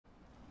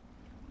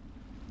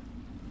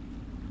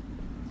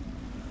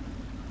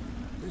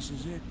this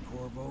is it,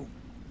 Corvo.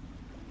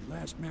 Your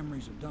last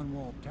memories of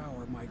Dunwall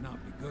Tower might not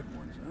be good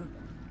ones, huh?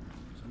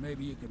 So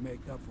maybe you can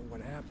make up for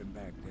what happened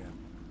back then.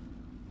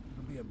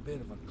 It'll be a bit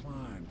of a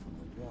climb from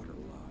the water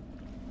lot.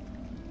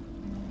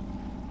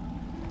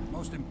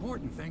 Most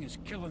important thing is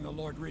killing the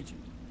Lord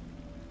Regent.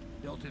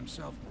 Built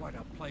himself quite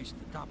a place at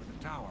the top of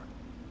the tower.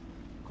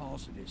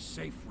 Calls it his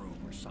safe room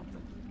or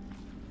something.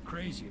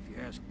 Crazy if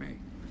you ask me.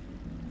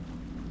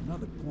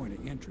 Another point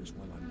of interest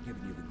while I'm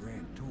giving you the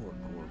grand tour,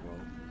 Corvo.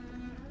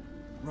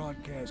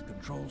 Broadcast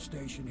control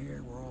station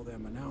here where all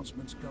them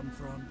announcements come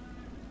from.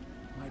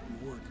 Might be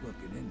worth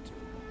looking into.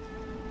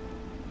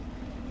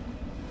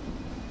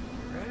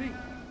 You ready?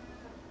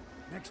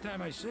 Next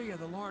time I see you,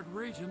 the Lord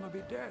Regent will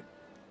be dead.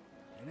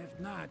 And if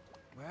not,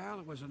 well,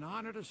 it was an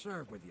honor to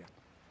serve with you.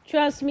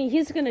 Trust me,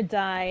 he's gonna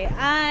die.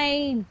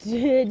 I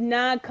did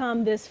not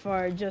come this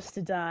far just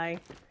to die.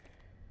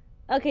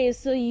 Okay,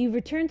 so you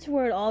return to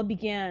where it all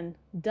began,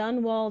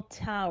 Dunwall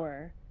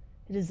Tower.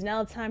 It is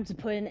now time to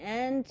put an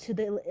end to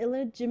the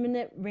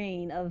illegitimate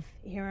reign of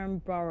Hiram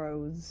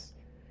Burrows,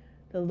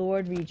 the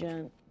Lord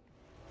Regent.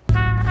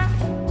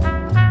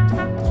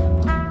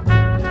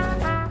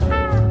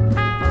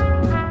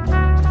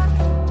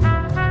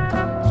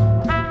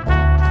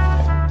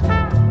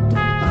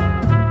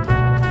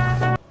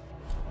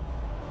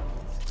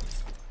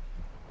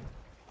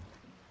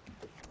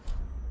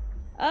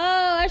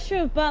 Oh, I should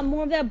have bought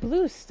more of that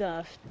blue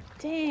stuff.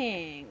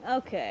 Dang.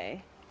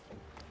 Okay.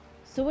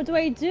 So what do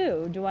I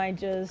do? Do I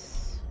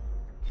just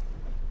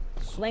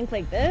blink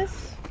like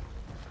this?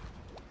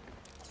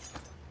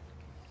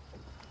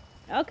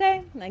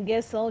 Okay, I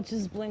guess I'll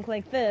just blink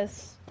like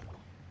this.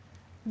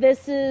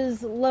 This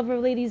is Lover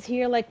Ladies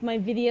here. Like my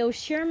video,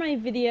 share my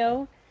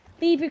video,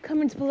 leave your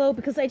comments below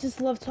because I just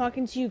love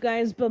talking to you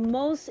guys, but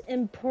most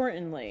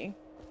importantly,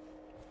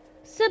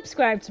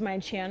 subscribe to my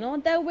channel.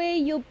 That way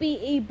you'll be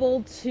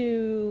able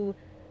to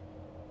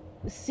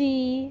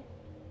see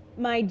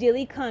my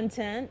daily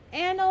content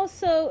and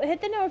also hit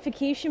the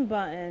notification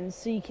button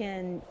so you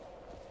can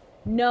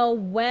know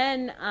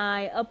when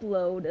I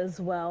upload as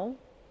well.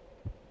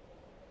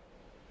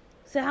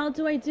 So how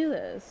do I do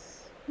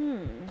this?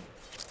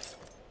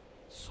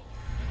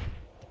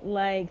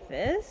 Like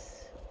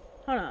this?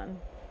 Hold on.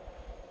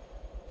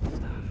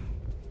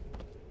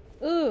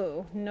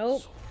 Ooh,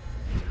 nope.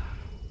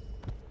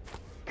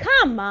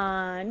 Come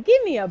on,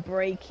 give me a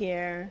break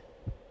here.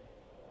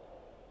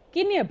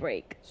 Give me a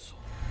break.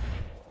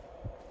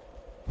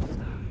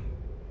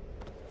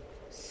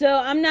 So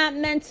I'm not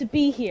meant to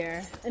be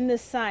here in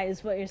this side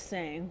is what you're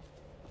saying.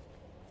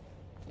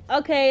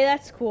 Okay,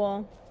 that's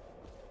cool.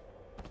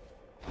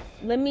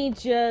 Let me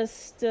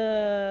just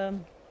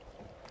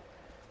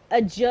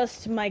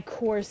adjust my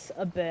course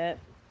a bit.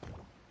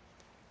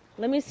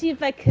 Let me see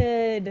if I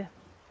could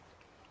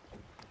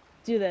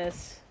do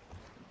this.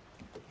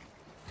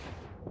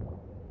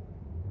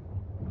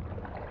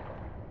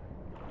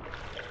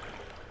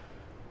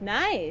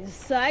 Nice.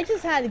 So I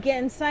just had to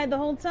get inside the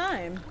whole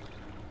time.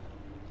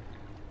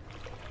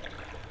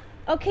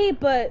 Okay,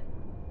 but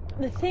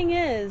the thing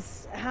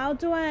is, how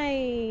do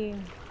I...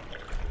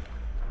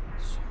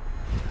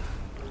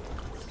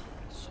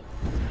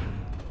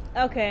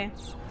 Okay.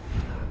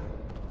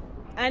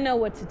 I know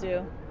what to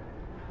do.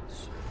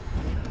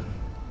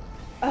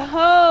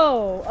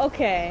 Oh,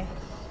 okay.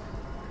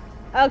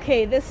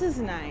 Okay, this is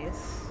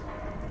nice.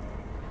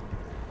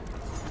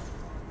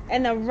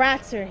 And the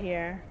rats are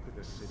here.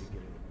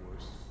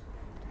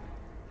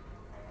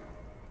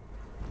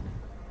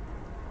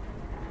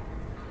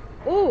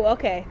 Ooh,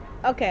 okay.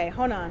 Okay,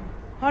 hold on.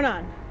 Hold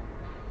on.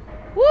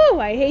 Woo,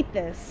 I hate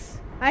this.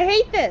 I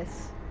hate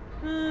this.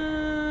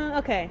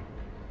 Okay.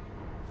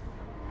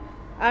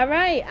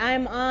 Alright,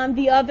 I'm on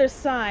the other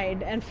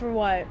side. And for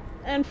what?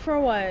 And for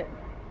what?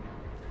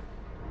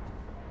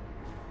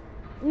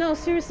 No,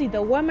 seriously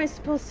though, what am I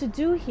supposed to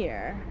do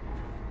here?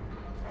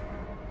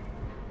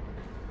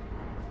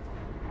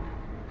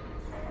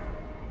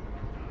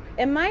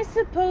 Am I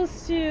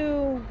supposed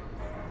to...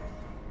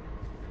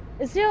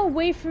 Is there a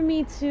way for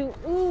me to...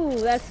 Ooh,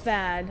 that's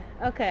bad.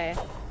 Okay.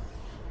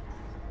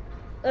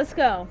 Let's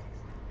go.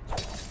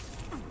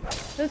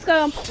 Let's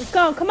go. Let's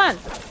go. Come on.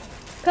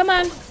 Come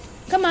on.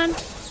 Come on.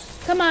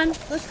 Come on.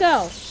 Let's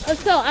go.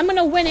 Let's go. I'm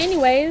gonna win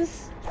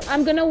anyways.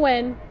 I'm gonna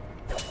win.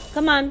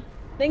 Come on.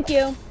 Thank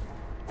you.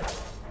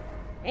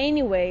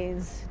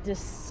 Anyways.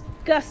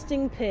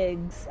 Disgusting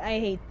pigs. I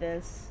hate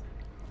this.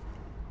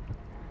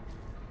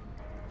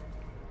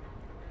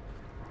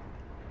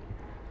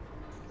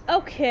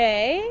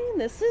 Okay,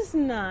 this is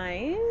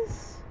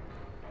nice.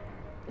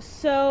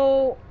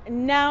 So,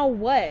 now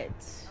what?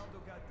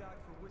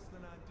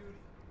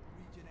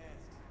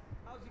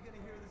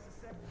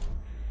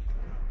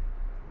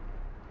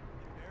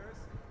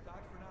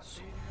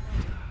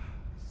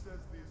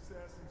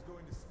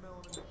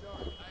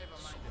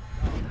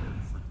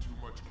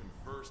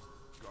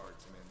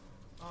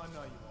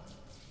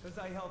 Because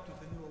I helped with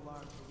the new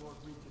alarm for Lord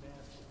Regent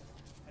asked.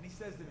 And he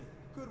says to me,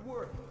 good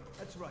work.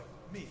 That's right,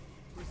 me.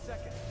 For a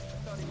second, I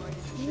thought he might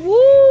even...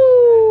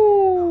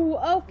 Woo!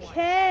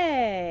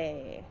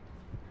 Okay.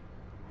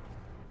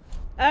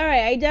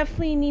 I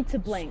definitely need to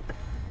blink.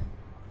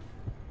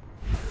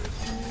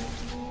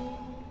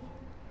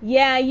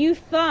 Yeah, you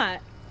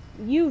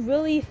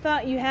really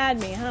thought you had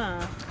me,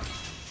 huh?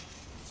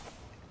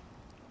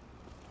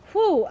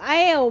 Whew,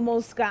 I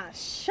almost got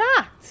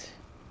shot.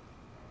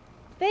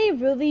 They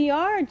really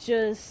are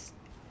just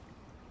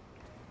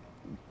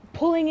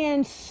pulling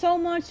in so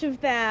much of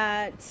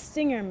that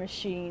stinger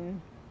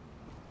machine.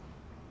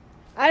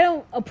 I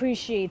don't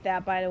appreciate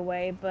that, by the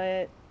way,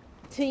 but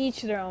to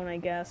each their own, I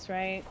guess,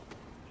 right?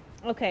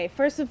 Okay,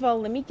 first of all,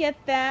 let me get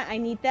that. I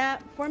need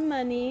that for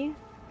money.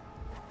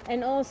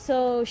 And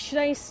also, should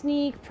I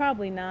sneak?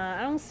 Probably not.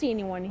 I don't see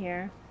anyone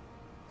here.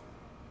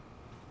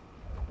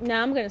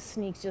 Nah, I'm gonna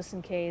sneak just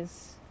in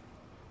case.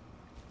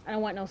 I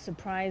don't want no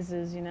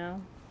surprises, you know?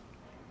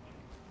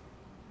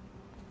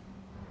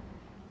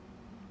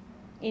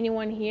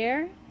 Anyone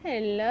here?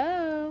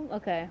 Hello?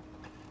 Okay.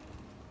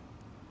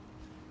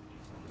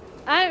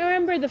 I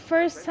remember the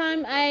first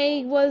time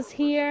I was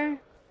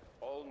here,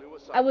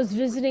 I was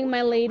visiting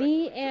my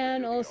lady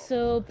and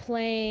also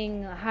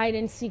playing hide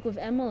and seek with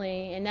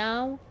Emily. And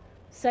now,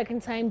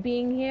 second time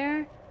being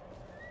here,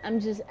 I'm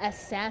just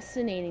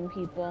assassinating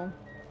people.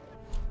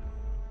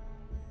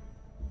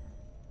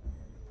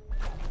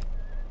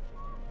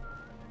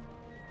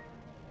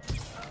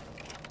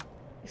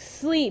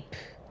 Sleep.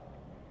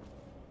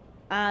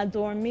 A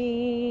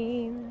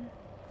dormir.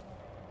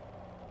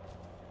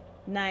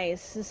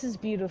 Nice. This is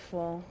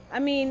beautiful. I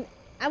mean,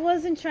 I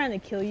wasn't trying to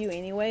kill you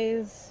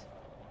anyways.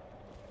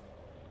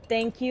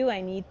 Thank you.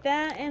 I need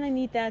that, and I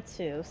need that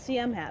too. See,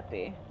 I'm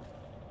happy.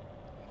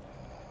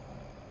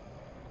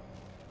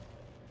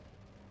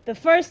 The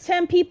first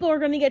 10 people are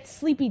gonna get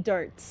sleepy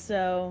darts,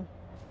 so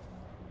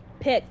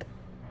pick.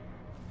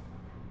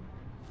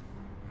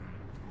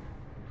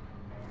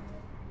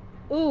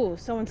 Ooh,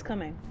 someone's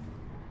coming.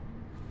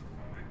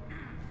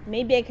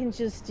 Maybe I can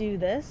just do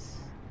this.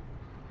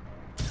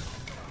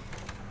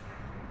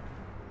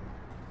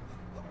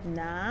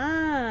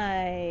 Nice.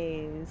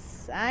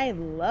 I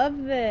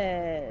love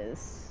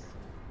this.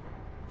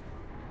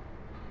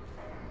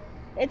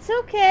 It's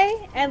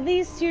okay. At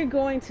least you're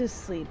going to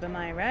sleep, am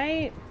I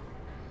right?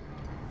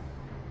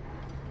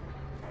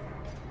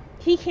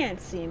 He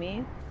can't see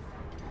me.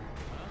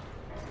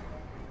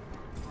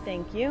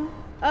 Thank you.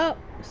 Oh,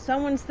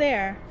 someone's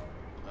there.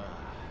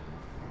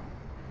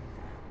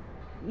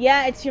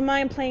 Yeah, it's your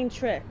mind playing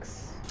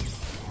tricks.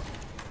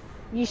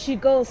 You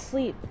should go to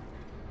sleep.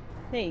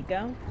 There you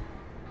go.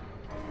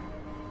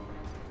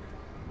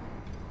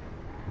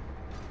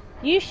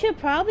 You should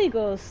probably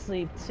go to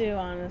sleep too,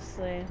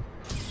 honestly.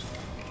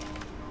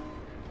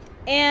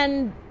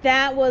 And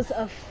that was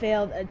a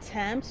failed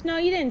attempt. No,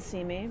 you didn't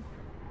see me.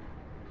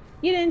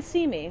 You didn't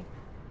see me.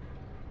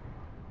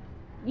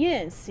 You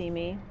didn't see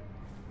me.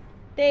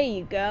 There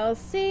you go.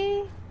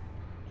 See?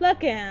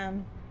 Look at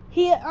him.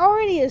 He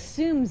already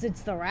assumes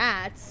it's the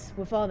rats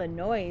with all the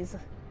noise.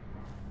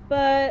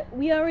 But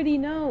we already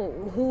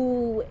know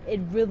who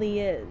it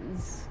really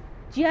is.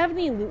 Do you have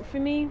any loot for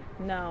me?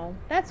 No.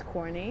 That's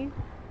corny.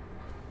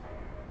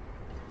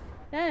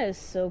 That is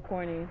so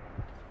corny.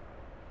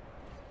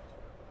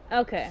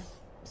 Okay.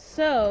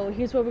 So,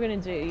 here's what we're gonna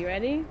do. You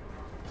ready?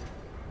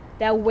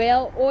 That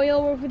whale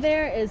oil over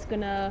there is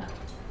gonna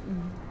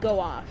go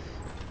off.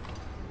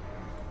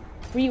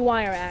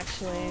 Rewire,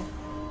 actually.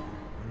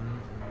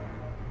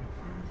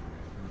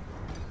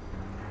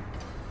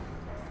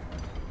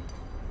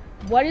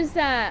 What is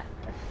that?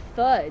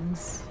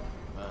 Thuds.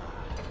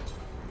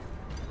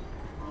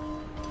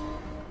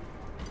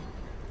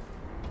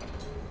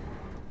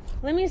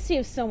 Let me see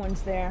if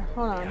someone's there.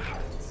 Hold on.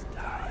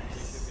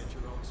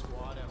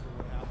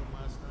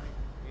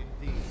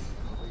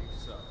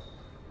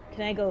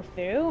 Can I go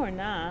through or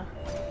not?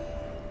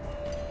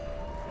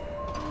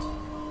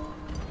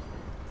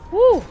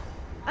 Woo!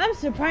 I'm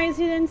surprised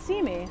he didn't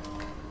see me.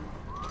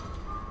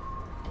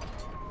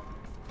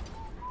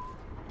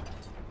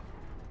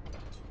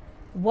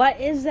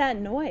 What is that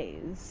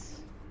noise?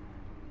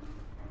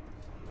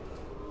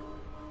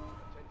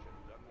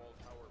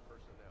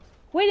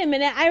 Wait a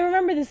minute, I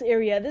remember this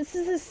area. This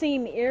is the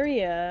same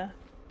area.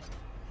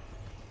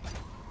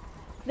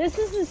 This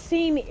is the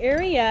same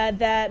area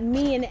that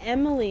me and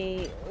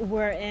Emily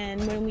were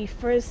in when we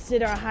first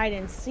did our hide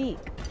and seek.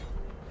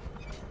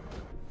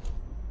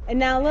 And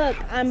now look,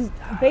 I'm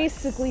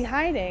basically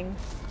hiding.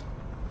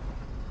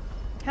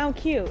 How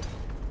cute.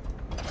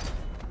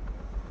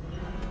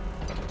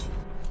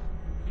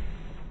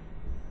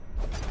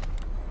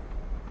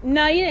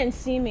 No, you didn't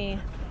see me.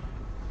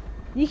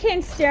 You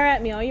can stare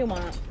at me all you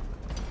want.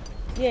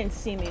 You didn't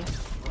see me.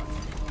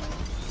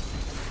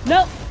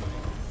 Nope.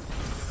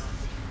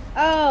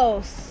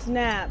 Oh,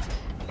 snap.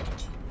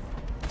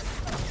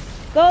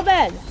 Go to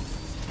bed.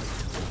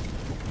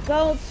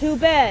 Go to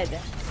bed.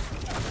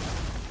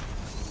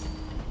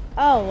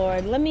 Oh,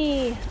 Lord. Let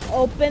me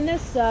open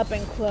this up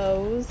and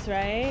close,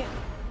 right?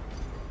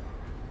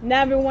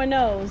 Now everyone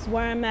knows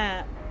where I'm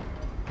at.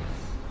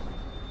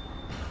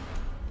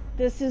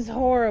 This is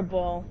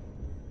horrible.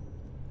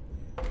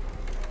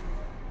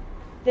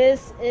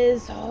 This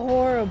is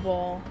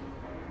horrible.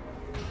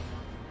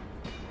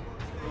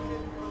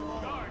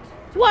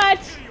 What?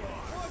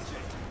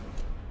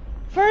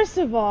 First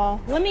of all,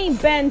 let me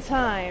bend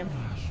time.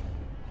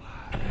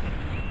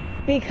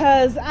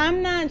 Because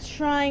I'm not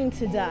trying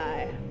to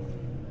die.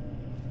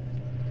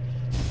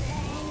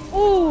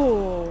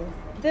 Ooh,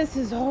 this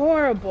is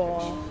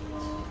horrible.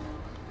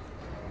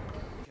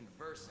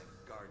 Conversing,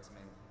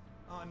 guardsman.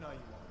 Oh, no, you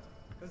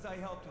won't. Because I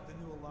helped with the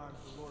new alarms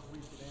the Lord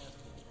Regent asked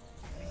for.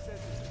 And he says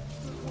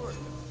it's good work.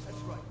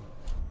 That's right.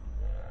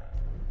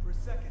 For a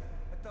second,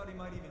 I thought he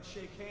might even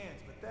shake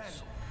hands, but then,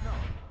 no,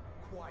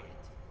 quiet.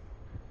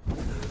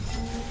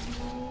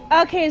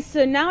 Okay,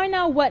 so now I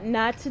know what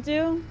not to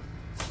do.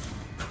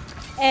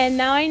 And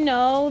now I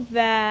know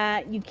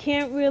that you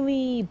can't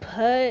really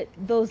put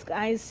those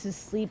guys to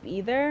sleep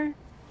either.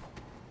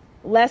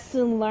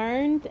 Lesson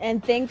learned,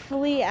 and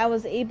thankfully I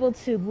was able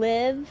to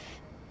live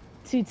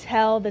to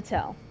tell the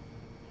tale.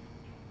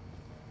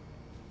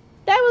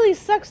 That really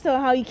sucks though,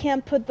 how you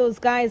can't put those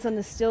guys on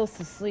the stills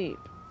to sleep.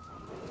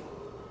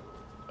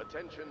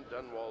 Attention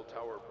Dunwall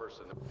Tower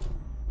personnel.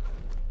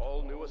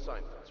 All new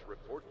assignments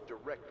report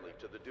directly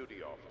to the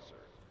duty officer.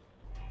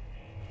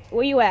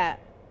 Where you at?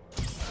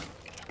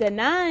 Good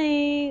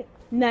night.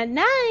 Night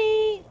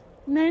night.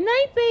 Night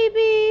night,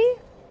 baby.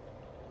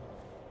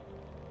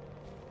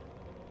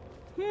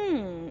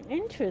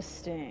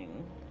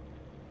 Interesting.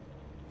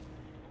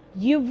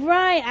 You're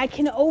right, I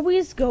can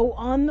always go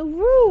on the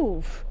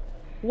roof.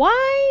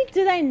 Why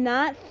did I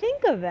not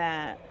think of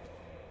that?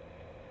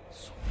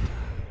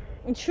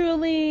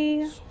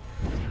 Truly,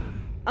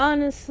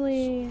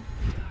 honestly,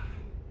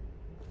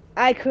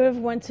 I could have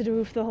went to the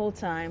roof the whole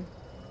time.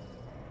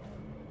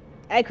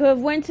 I could have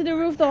went to the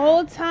roof the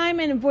whole time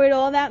and avoided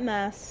all that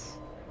mess.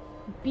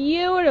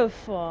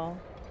 Beautiful.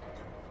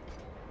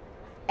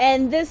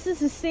 And this is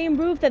the same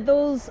roof that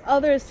those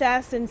other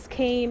assassins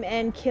came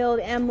and killed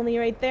Emily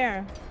right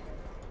there.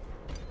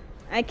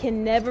 I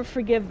can never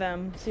forgive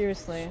them,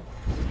 seriously.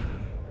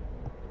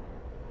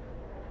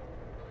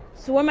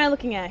 So what am I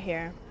looking at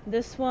here?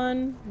 This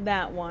one,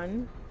 that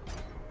one.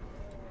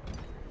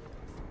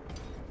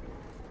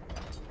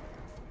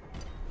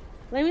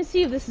 Let me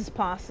see if this is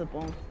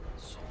possible.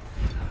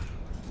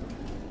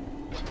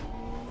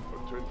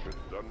 Attention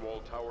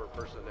Dunwall Tower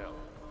personnel.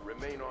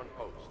 Remain on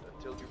post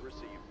until you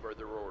receive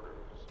further orders.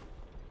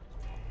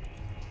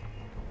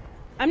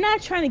 I'm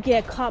not trying to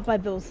get caught by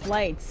those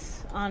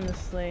lights,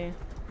 honestly.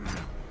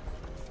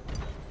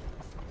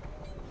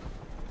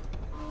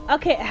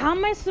 Okay, how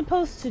am I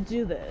supposed to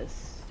do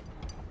this?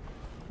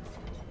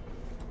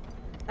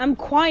 I'm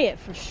quiet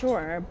for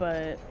sure,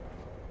 but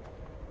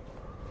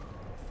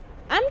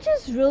I'm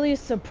just really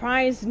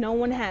surprised no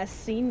one has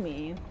seen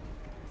me.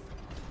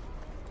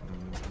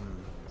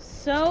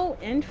 So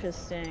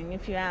interesting,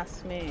 if you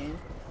ask me.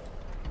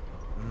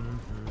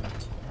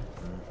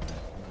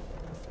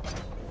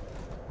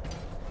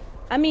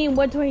 I mean,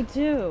 what do I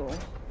do?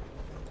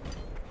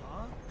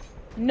 Huh?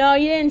 No,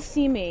 you didn't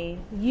see me.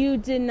 You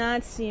did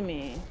not see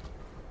me.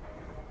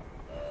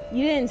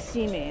 You didn't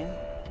see me.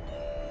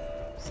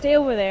 Stay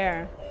over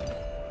there.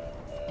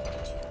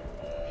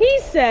 He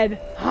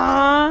said,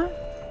 huh?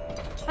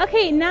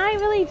 Okay, now I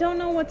really don't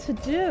know what to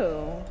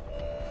do.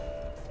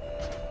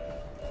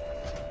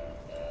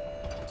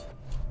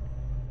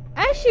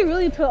 I actually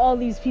really put all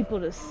these people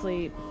to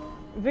sleep.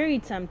 Very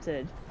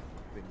tempted.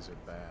 Things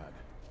are bad.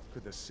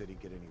 Could the city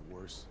get any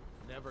worse?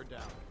 Never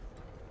doubt.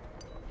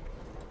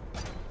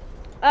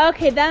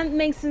 Okay, that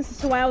makes sense as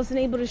to why I wasn't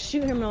able to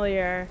shoot him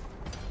earlier.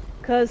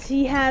 Because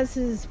he has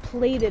his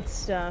plated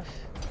stuff.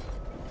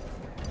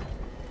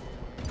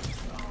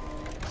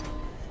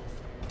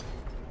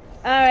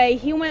 Alright,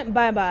 he went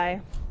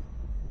bye-bye.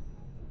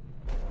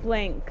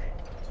 Blank.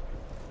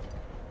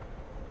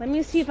 Let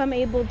me see if I'm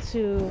able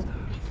to...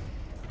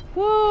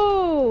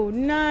 Whoa!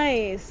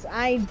 Nice!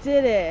 I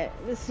did it!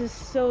 This is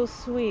so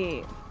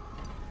sweet.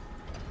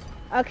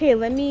 Okay,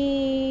 let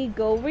me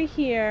go over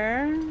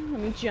here.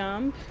 Let me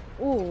jump.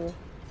 Ooh.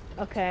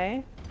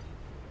 Okay.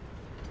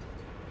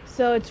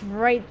 So it's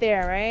right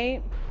there,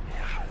 right?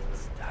 Yeah,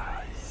 it's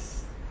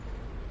nice.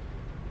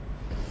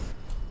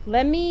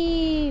 Let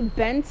me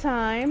bend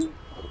time.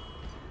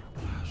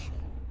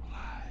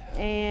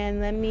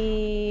 And let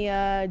me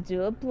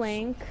do a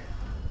blink.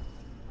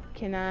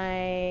 Can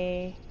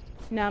I...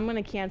 No, I'm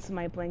gonna cancel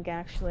my blink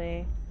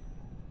actually.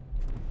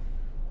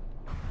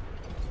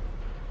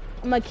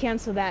 I'm gonna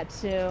cancel that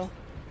too.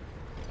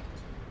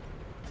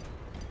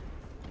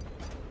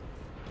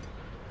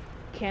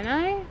 Can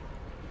I?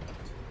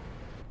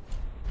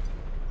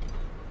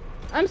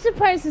 I'm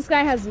surprised this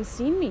guy hasn't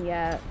seen me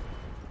yet.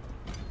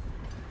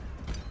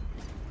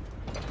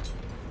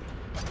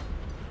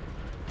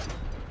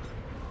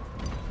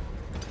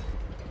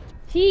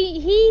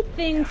 He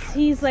thinks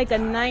he's like a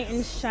knight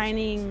in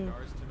shining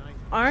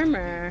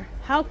armor.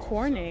 How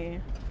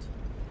corny.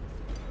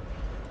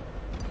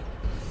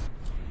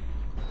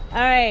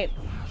 Alright,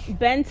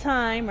 bend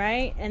time,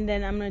 right? And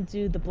then I'm gonna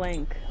do the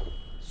blank.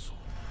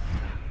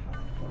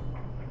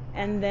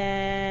 And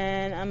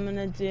then I'm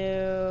gonna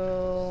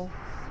do...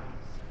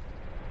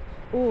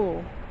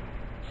 Ooh.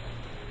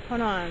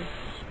 Hold on.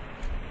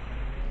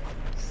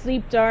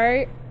 Sleep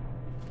dart.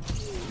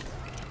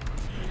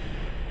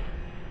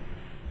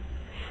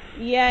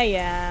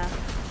 Yeah.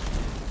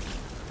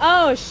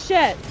 Oh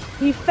shit!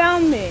 He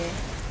found me.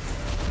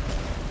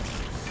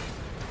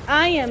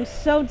 I am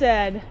so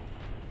dead.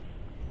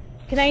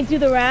 Can I do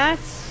the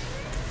rats?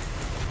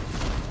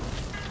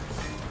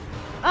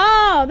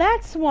 Oh,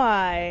 that's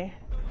why.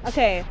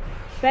 Okay,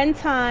 spend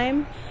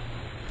time,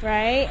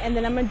 right? And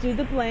then I'm gonna do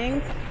the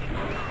blink.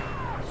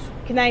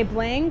 Can I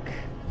blink?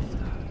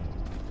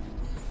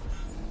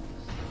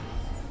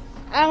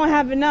 I don't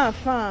have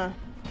enough, huh?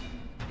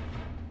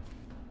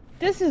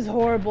 This is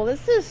horrible.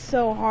 This is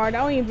so hard.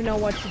 I don't even know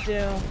what to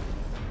do.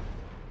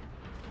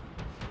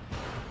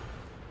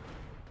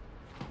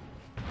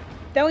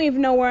 Don't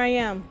even know where I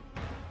am.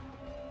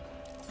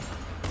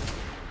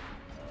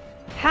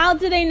 How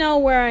do they know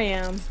where I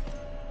am?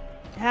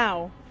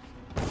 How?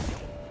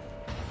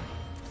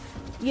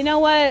 You know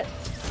what?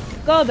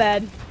 Go to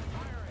bed.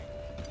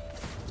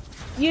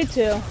 You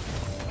too.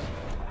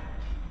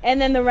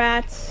 And then the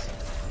rats.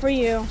 For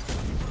you.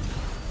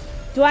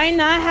 Do I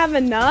not have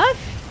enough?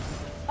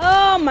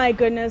 Oh my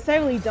goodness, I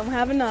really don't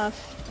have enough.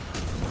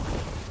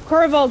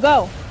 Corvo,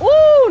 go.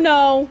 Ooh,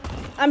 no.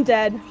 I'm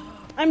dead.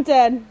 I'm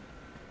dead.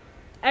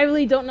 I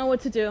really don't know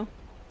what to do.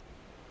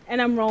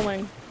 And I'm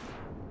rolling.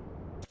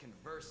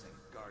 Conversing,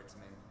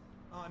 guardsman.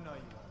 Oh, no,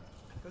 you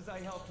won't. Because I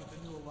helped with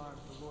the new alarm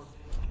for Lord.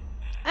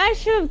 I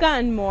should have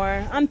gotten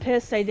more. I'm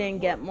pissed I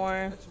didn't get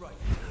more. That's right.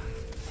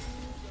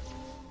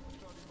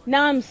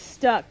 Now I'm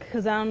stuck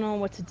because I don't know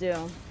what to do.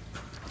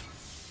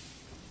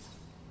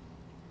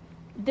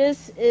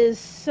 This is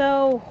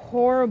so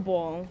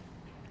horrible.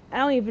 I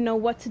don't even know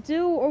what to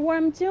do or what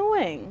I'm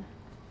doing.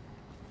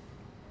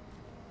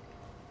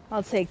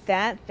 I'll take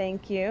that,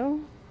 thank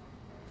you.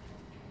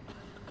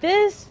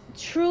 This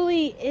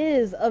truly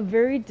is a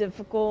very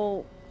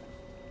difficult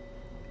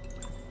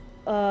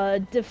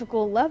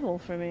level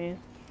for me.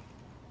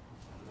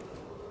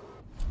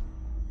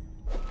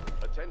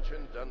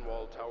 Attention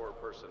Dunwall Tower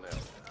personnel.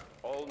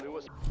 All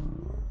newest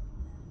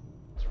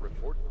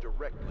report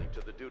directly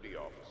to the duty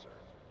officer.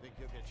 Think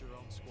you'll get your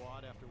own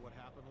squad after what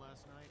happened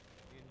last night?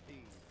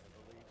 Indeed, I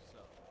believe so.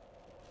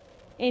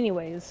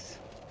 Anyways.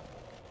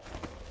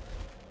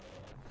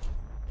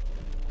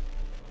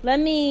 Let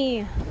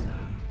me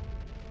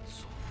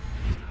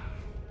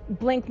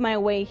blink my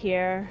way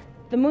here.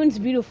 The moon's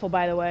beautiful,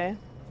 by the way.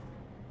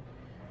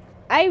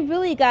 I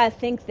really gotta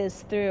think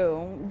this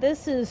through.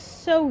 This is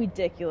so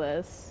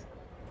ridiculous.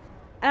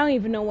 I don't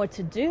even know what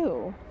to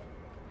do.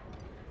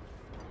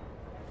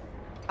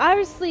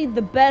 Obviously,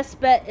 the best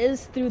bet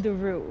is through the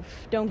roof.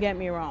 Don't get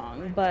me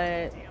wrong,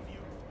 but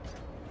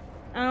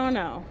I don't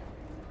know.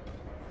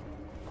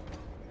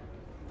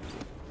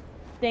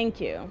 Thank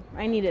you.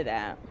 I needed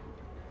that.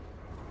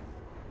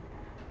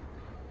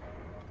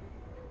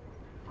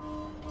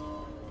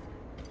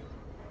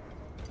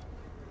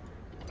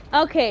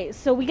 Okay,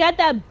 so we got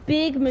that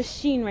big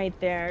machine right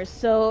there.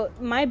 So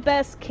my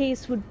best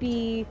case would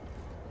be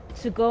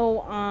to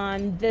go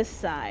on this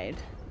side.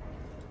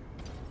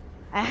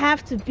 I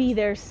have to be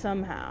there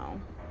somehow.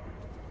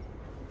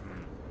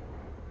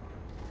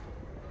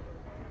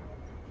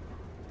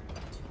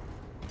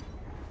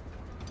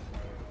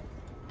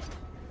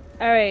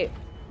 Alright.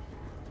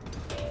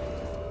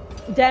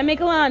 Did I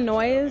make a lot of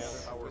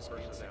noise?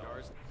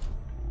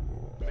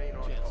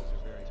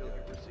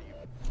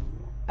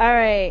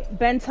 Alright,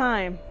 bend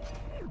time.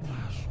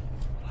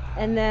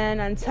 And then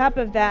on top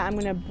of that, I'm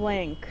gonna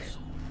blink.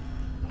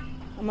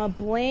 I'm gonna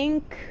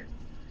blink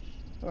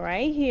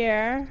right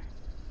here.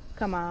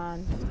 Come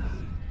on.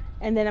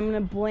 And then I'm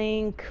gonna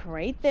blink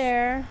right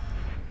there.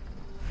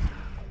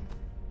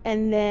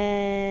 And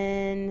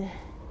then...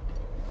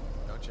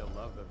 Don't you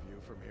love the view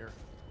from here?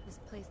 This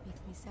place makes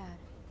me sad.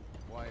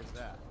 Why is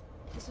that?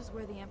 This was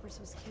where the Empress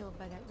was killed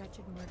by that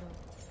wretched murderer.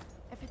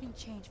 Everything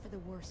changed for the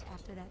worse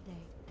after that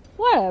day.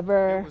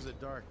 Whatever. It was a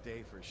dark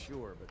day for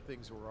sure, but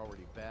things were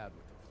already bad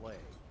with the plague.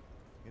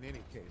 In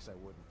any case, I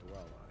wouldn't dwell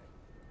on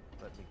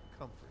it. Let me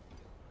comfort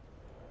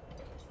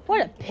you.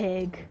 What a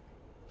pig.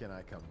 Can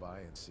I come by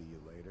and see you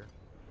later?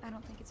 I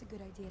don't think it's a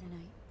good idea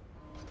tonight.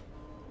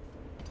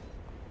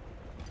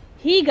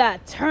 He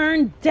got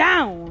turned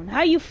down.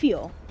 How you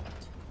feel?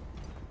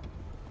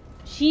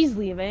 She's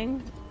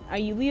leaving. Are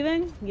you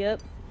leaving?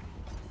 Yep.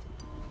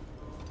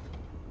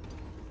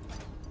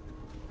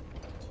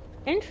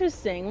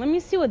 Interesting. Let me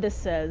see what this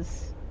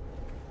says.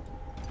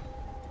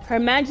 Her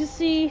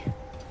Majesty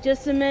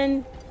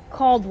Jessamine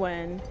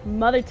Caldwin,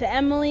 mother to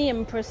Emily,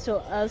 Empress to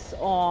us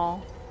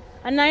all.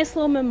 A nice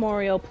little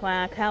memorial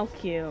plaque. How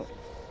cute.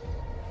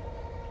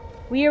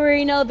 We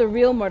already know the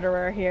real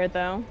murderer here,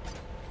 though.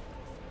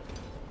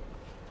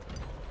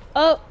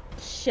 Oh,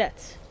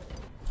 shit.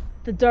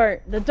 The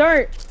dirt. The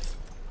dirt!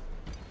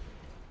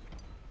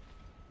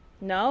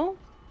 No?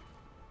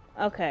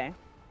 Okay.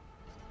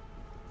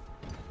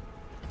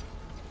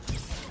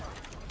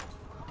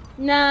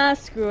 Nah,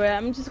 screw it.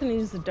 I'm just gonna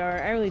use the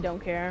dart. I really don't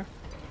care.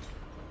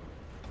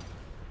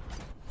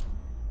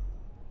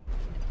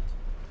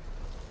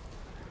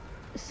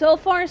 So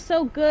far,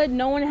 so good.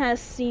 No one has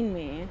seen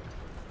me.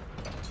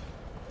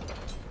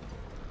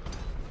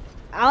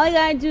 All I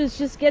gotta do is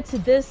just get to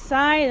this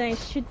side and I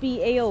should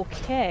be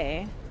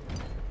a-okay.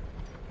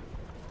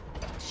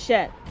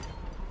 Shit.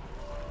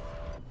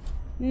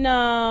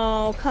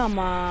 No, come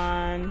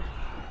on.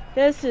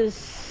 This is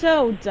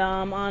so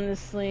dumb,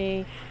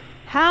 honestly.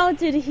 How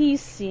did he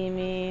see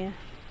me?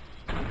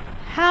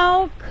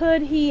 How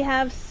could he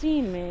have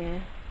seen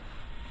me?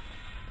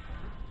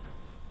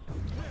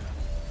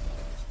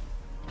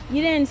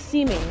 You didn't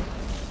see me.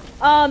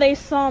 Oh, they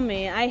saw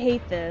me. I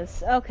hate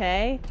this.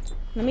 Okay.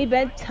 Let me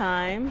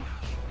bedtime.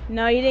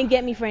 No, you didn't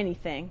get me for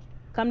anything.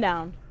 Come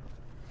down.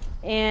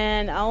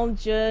 And I'll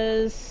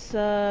just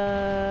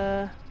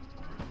go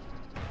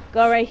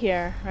right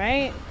here,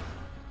 right?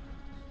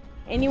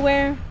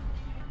 Anywhere?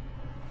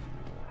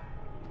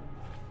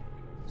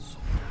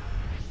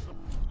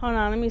 Hold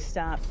on, let me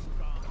stop.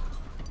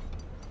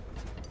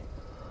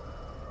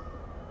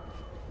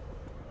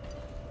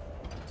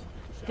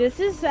 This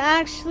is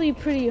actually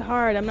pretty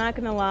hard, I'm not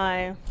gonna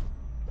lie.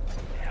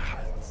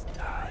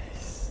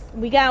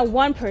 We got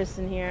one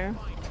person here.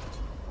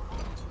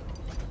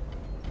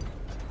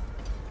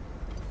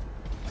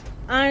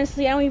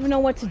 Honestly, I don't even know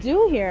what to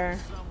do here.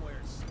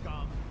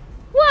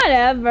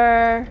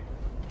 Whatever.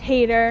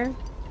 Hater.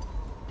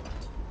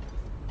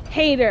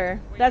 Hater.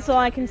 That's all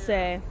I can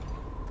say.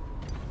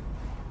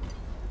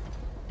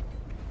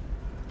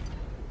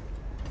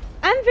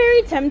 I'm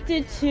very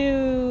tempted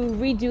to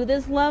redo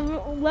this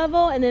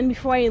level and then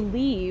before I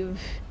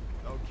leave,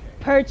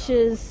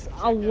 purchase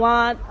a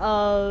lot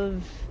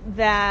of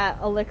that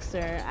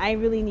elixir. I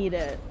really need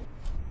it.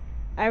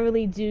 I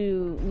really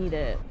do need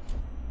it.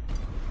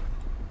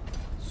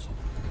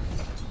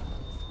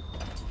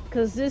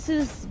 Because this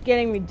is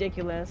getting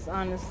ridiculous,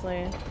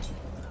 honestly.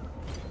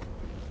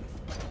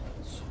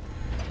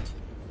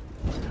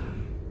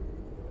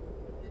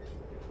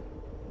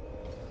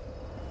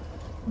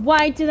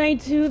 Why did I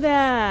do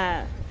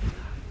that?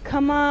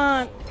 Come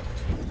on.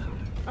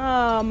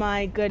 Oh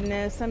my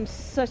goodness, I'm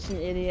such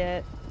an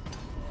idiot.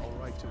 All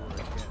right to her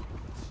again.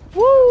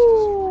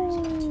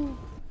 Woo!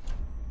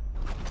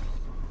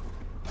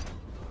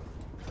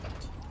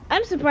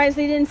 I'm surprised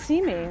they didn't see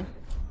me.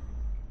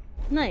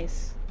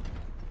 Nice.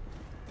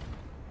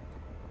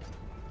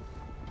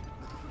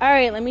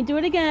 Alright, let me do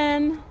it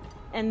again.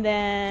 And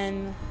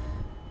then...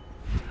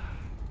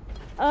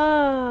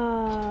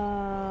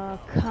 Oh,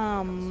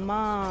 come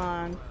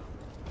on.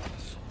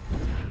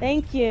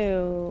 Thank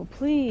you,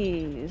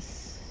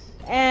 please.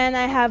 And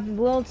I have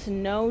little to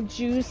no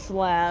juice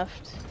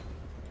left.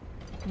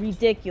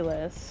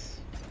 Ridiculous.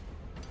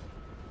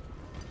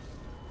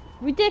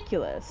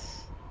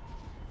 Ridiculous.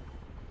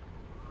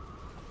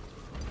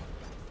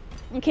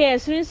 Okay,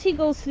 as soon as he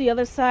goes to the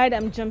other side,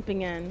 I'm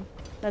jumping in.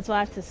 That's all I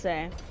have to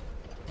say.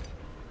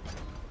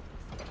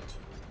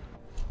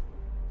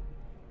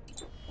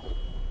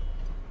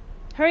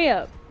 Hurry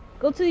up.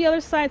 Go to the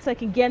other side so I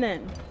can get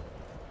in.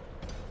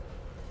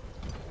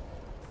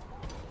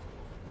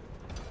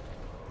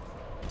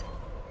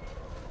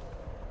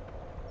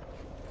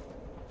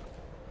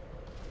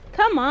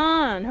 Come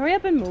on. Hurry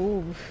up and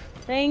move.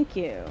 Thank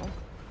you.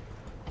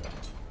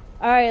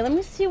 Alright, let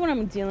me see what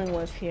I'm dealing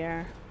with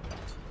here.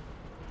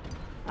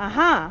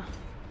 Aha.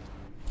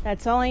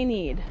 That's all I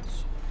need.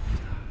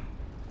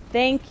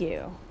 Thank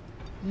you.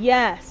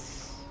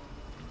 Yes.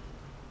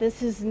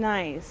 This is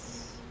nice.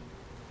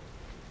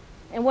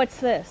 And what's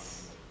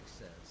this?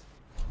 Says,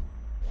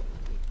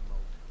 big moat.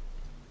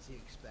 Does he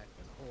expect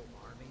an whole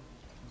army?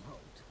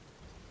 Moat.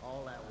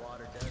 All that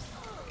water does.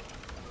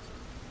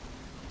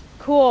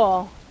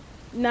 Cool.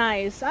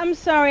 Nice. I'm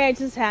sorry, I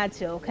just had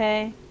to,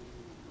 okay?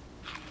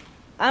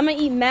 I'm gonna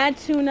eat mad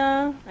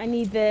tuna. I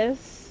need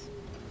this.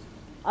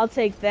 I'll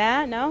take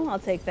that. No, I'll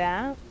take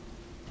that.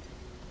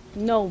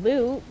 No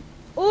loot.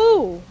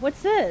 Ooh,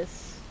 what's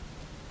this?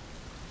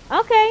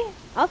 Okay,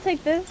 I'll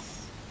take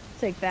this.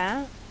 Take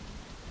that.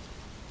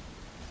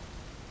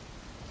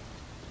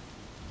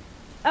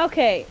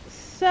 Okay,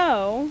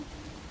 so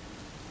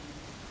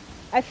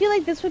I feel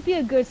like this would be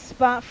a good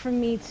spot for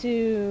me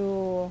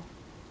to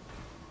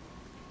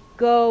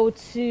go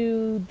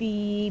to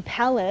the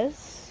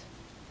palace.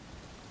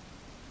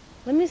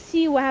 Let me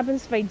see what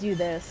happens if I do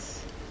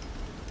this.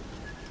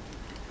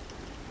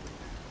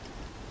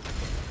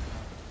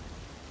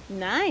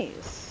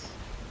 Nice.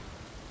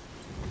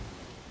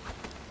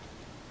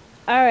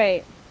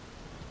 Alright.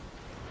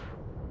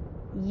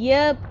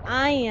 Yep,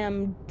 I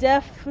am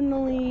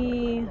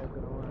definitely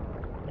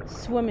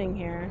swimming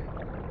here.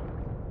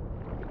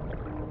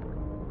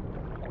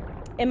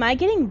 Am I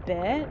getting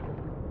bit?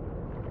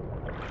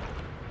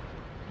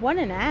 What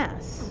an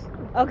ass.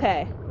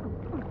 Okay.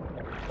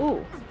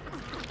 Ooh.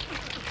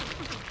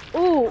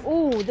 Ooh,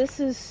 ooh, this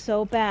is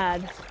so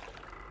bad.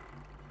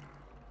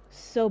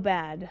 So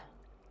bad.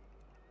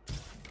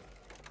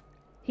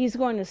 He's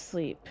going to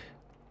sleep.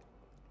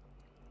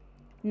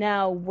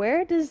 Now,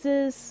 where does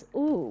this...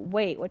 Ooh,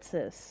 wait, what's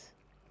this?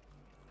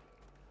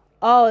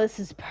 Oh, this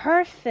is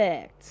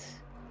perfect.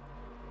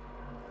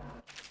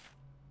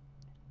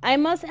 I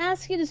must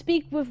ask you to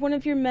speak with one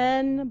of your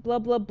men, blah,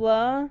 blah,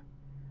 blah.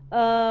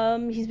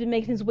 He's been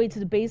making his way to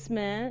the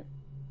basement.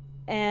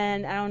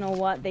 And I don't know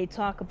what they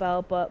talk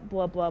about, but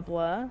blah blah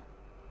blah.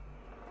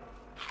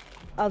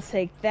 I'll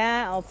take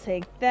that, I'll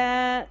take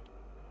that.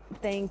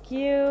 Thank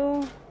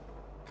you.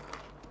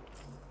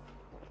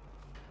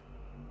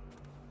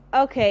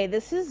 Okay,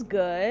 this is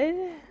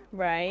good,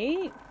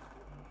 right?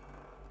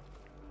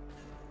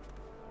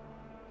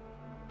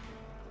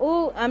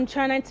 Oh, I'm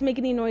trying not to make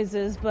any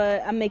noises,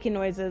 but I'm making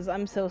noises.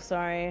 I'm so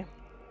sorry.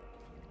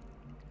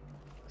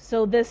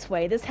 So this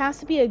way. This has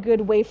to be a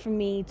good way for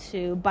me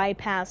to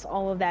bypass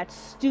all of that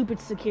stupid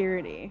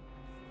security.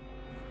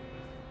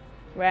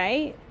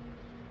 Right?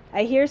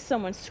 I hear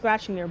someone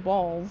scratching their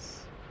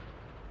balls.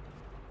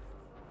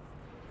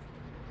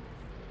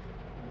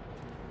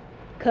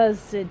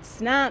 'Cause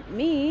it's not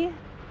me.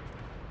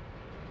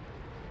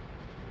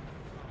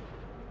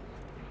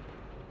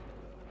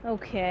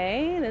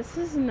 Okay, this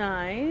is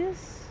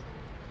nice.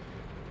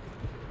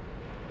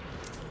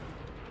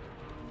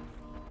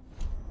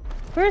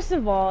 First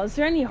of all, is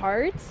there any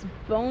hearts?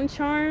 Bone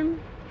charm?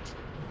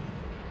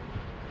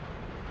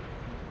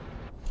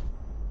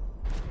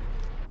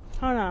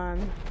 Hold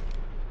on.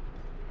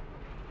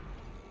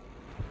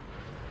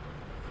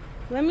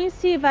 Let me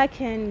see if I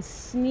can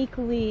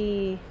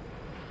sneakily...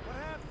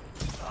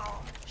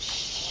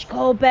 Shh,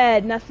 go to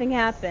bed. Nothing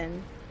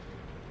happened.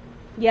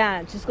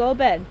 Yeah, just go to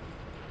bed.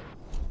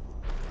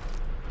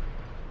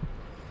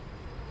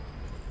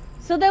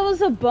 So there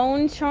was a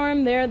bone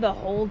charm there the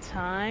whole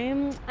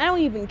time? I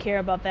don't even care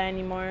about that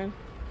anymore.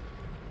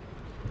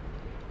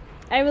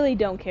 I really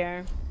don't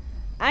care.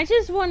 I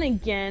just want to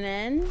get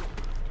in,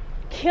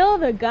 kill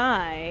the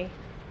guy,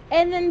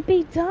 and then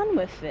be done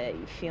with it,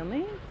 you feel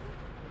me?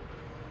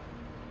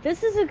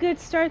 This is a good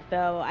start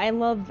though. I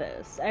love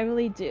this. I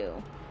really do.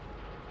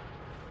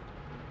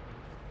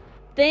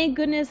 Thank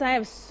goodness I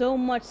have so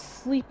much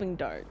sleeping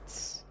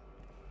darts.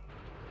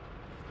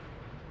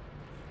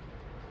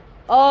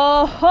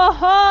 Oh ho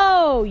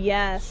ho!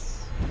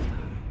 Yes.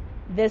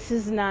 This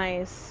is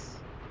nice.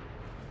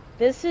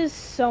 This is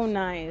so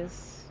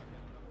nice.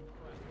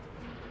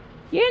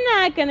 You're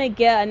not gonna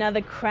get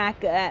another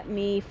crack at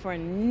me for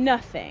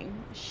nothing.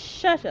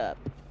 Shut up.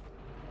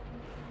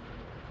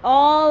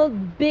 All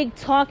big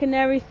talk and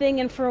everything,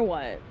 and for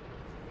what?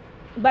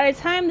 By the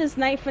time this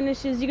night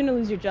finishes, you're gonna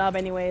lose your job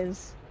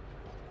anyways.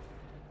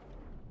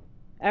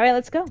 Alright,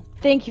 let's go.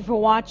 Thank you for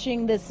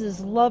watching. This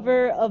is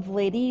Lover of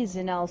Ladies,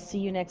 and I'll see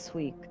you next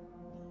week.